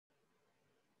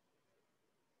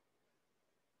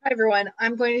Hi everyone,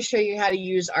 I'm going to show you how to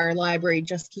use our library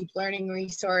Just Keep Learning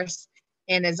resource.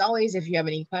 And as always, if you have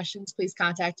any questions, please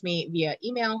contact me via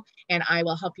email and I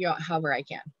will help you out however I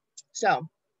can. So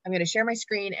I'm going to share my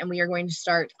screen and we are going to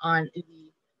start on the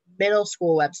middle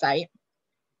school website.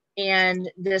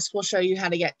 And this will show you how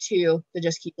to get to the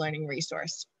Just Keep Learning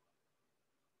resource.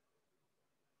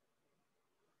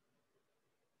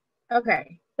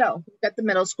 Okay, so we've got the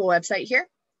middle school website here.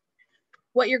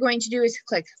 What you're going to do is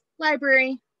click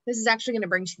library. This is actually going to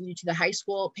bring you to the high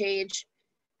school page.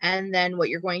 And then what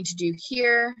you're going to do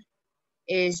here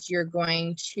is you're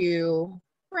going to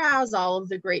browse all of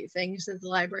the great things that the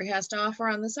library has to offer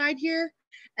on the side here,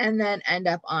 and then end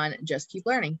up on Just Keep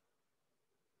Learning.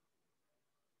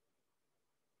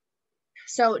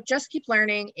 So Just Keep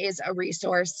Learning is a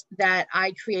resource that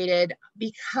I created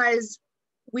because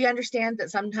we understand that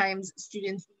sometimes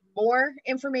students need more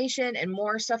information and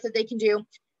more stuff that they can do.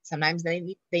 Sometimes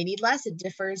they need less. It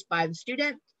differs by the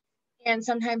student. And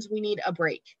sometimes we need a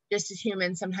break. Just as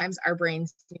humans, sometimes our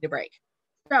brains need a break.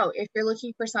 So if you're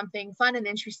looking for something fun and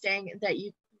interesting that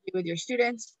you can do with your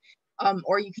students,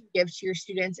 or you can give to your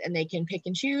students and they can pick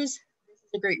and choose, this is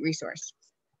a great resource.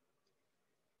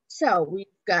 So we've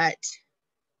got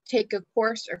take a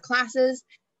course or classes.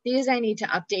 These I need to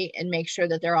update and make sure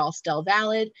that they're all still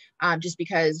valid, just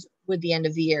because with the end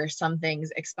of the year, some things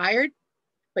expired.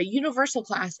 But universal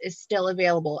class is still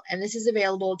available. And this is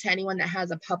available to anyone that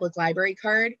has a public library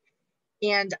card.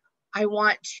 And I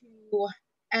want to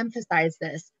emphasize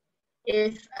this.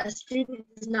 If a student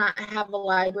does not have a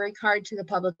library card to the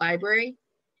public library,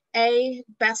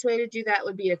 best way to do that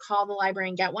would be to call the library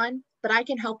and get one, but I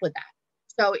can help with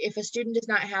that. So if a student does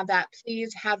not have that,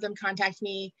 please have them contact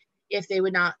me if they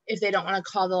don't want to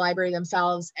call the library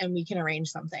themselves, and we can arrange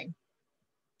something.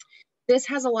 This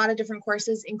has a lot of different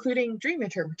courses, including dream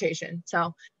interpretation.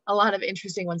 So a lot of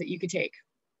interesting ones that you could take.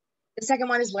 The second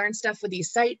one is Learn Stuff with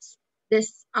These Sites.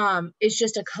 This is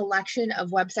just a collection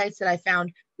of websites that I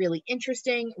found really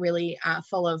interesting, really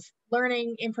full of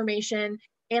learning information,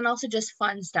 and also just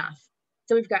fun stuff.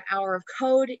 So we've got Hour of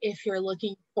Code if you're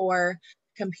looking for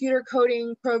computer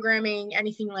coding, programming,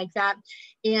 anything like that,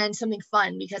 and something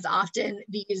fun, because often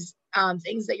these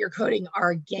things that you're coding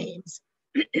are games.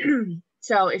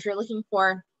 So if you're looking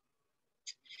for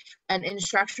an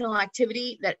instructional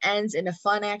activity that ends in a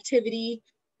fun activity,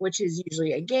 which is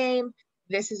usually a game,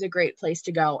 this is a great place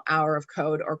to go, Hour of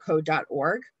Code or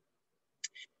code.org.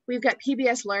 We've got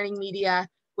PBS Learning Media,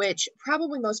 which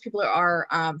probably most people are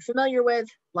familiar with,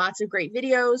 lots of great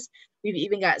videos. We've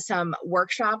even got some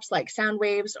workshops like Sound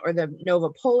Waves or the Nova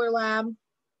Polar Lab.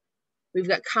 We've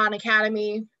got Khan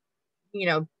Academy,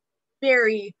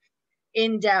 very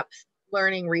in-depth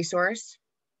learning resource.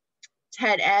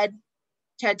 TED Ed,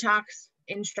 TED Talks,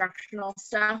 instructional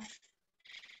stuff.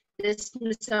 The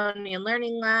Smithsonian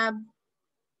Learning Lab.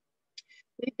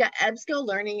 We've got EBSCO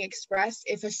Learning Express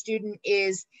if a student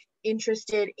is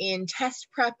interested in test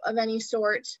prep of any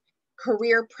sort,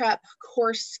 career prep,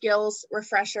 course skills,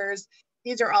 refreshers.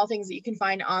 These are all things that you can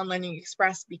find on Learning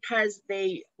Express because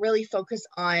they really focus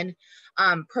on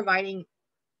providing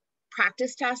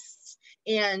practice tests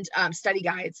and study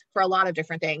guides for a lot of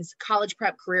different things, college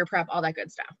prep, career prep, all that good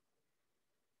stuff.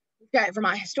 We've got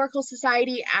Vermont Historical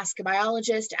Society, Ask a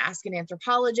Biologist, Ask an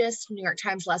Anthropologist, New York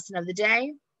Times Lesson of the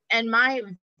Day, and my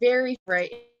very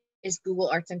favorite is Google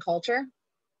Arts and Culture.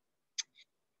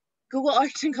 Google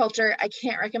Arts and Culture, I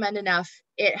can't recommend enough.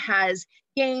 It has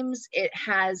games, it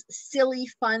has silly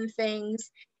fun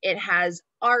things, it has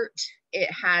art, it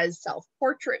has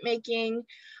self-portrait making,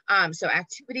 so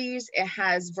activities, it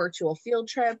has virtual field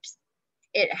trips,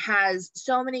 it has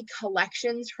so many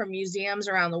collections from museums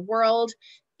around the world,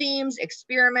 themes,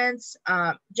 experiments,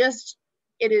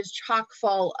 it is chock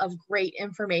full of great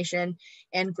information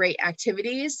and great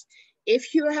activities.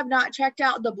 If you have not checked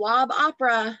out the Blob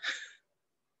Opera,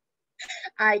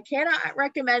 I cannot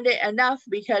recommend it enough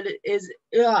because it's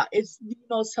the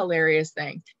most hilarious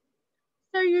thing.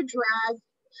 So you drag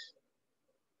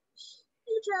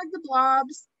the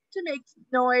blobs to make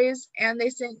noise and they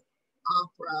sing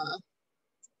opera.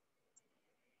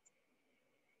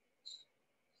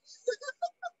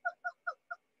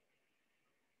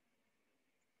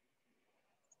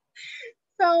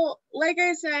 So like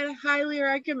I said, highly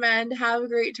recommend. Have a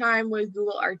great time with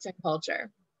Google Arts and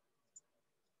Culture.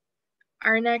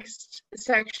 Our next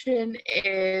section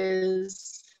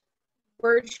is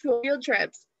virtual field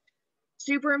trips.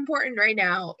 Super important right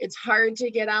now. It's hard to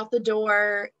get out the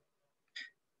door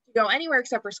to go anywhere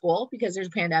except for school because there's a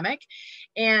pandemic,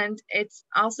 and it's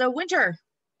also winter.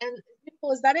 And as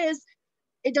simple as that is,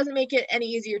 it doesn't make it any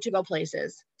easier to go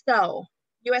places. So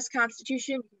US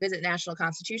Constitution, you can visit National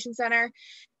Constitution Center.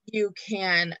 You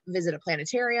can visit a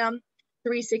planetarium.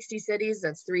 360 cities,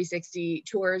 that's 360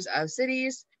 tours of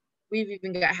cities. We've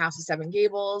even got House of Seven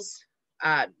Gables,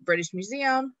 British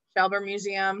Museum, Shelburne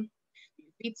Museum,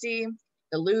 Uffizi,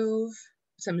 the Louvre,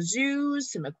 some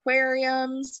zoos, some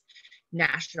aquariums,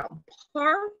 national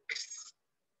parks.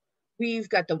 We've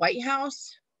got the White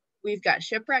House. We've got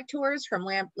shipwreck tours from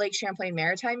Lake Champlain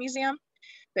Maritime Museum.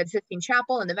 We've got Sistine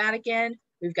Chapel in the Vatican.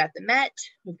 We've got the Met.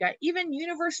 We've got even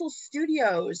Universal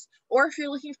Studios. Or if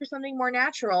you're looking for something more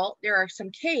natural, there are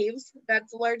some caves.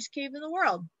 That's the largest cave in the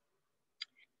world.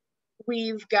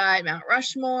 We've got Mount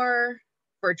Rushmore,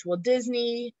 Virtual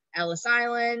Disney, Ellis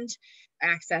Island,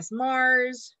 Access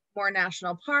Mars, more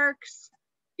national parks,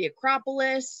 the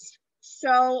Acropolis.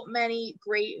 So many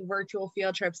great virtual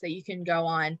field trips that you can go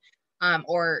on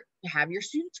or have your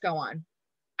students go on.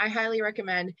 I highly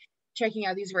recommend checking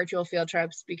out these virtual field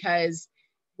trips because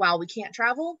while we can't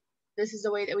travel, this is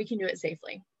a way that we can do it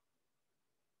safely.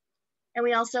 And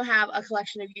we also have a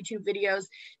collection of YouTube videos.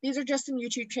 These are just some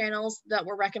YouTube channels that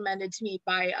were recommended to me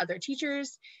by other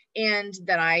teachers and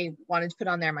that I wanted to put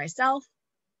on there myself.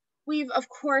 We've, of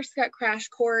course, got Crash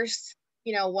Course,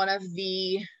 you know, one of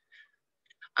the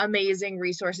amazing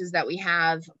resources that we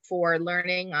have for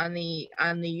learning on the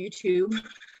YouTube.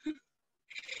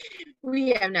 We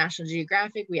have National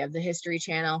Geographic, we have the History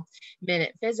Channel,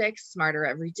 Minute Physics, Smarter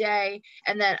Every Day,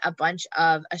 and then a bunch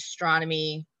of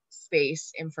astronomy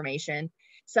space information.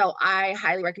 So I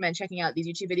highly recommend checking out these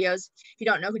YouTube videos. If you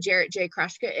don't know who Jarrett J.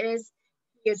 Krushka is,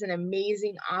 he is an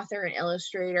amazing author and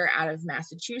illustrator out of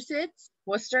Massachusetts,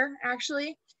 Worcester,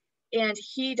 actually. And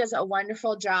he does a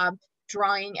wonderful job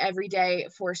drawing every day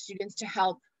for students to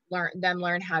help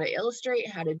learn how to illustrate,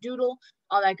 how to doodle,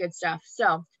 all that good stuff.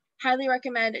 So highly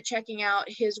recommend checking out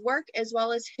his work as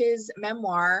well as his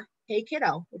memoir, Hey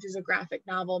Kiddo, which is a graphic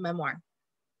novel memoir.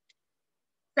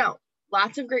 So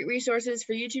lots of great resources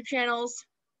for YouTube channels,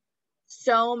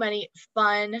 so many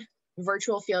fun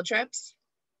virtual field trips,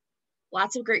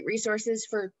 lots of great resources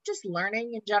for just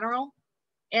learning in general,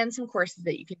 and some courses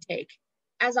that you can take.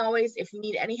 As always, if you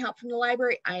need any help from the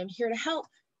library, I am here to help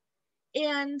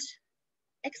and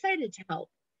excited to help.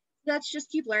 Let's just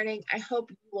keep learning. I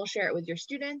hope you will share it with your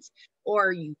students,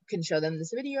 or you can show them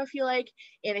this video if you like.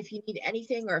 And if you need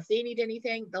anything or if they need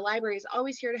anything, the library is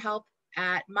always here to help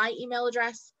at my email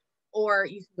address, or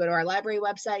you can go to our library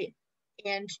website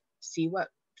and see what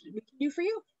we can do for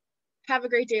you. Have a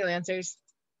great day, Lancers.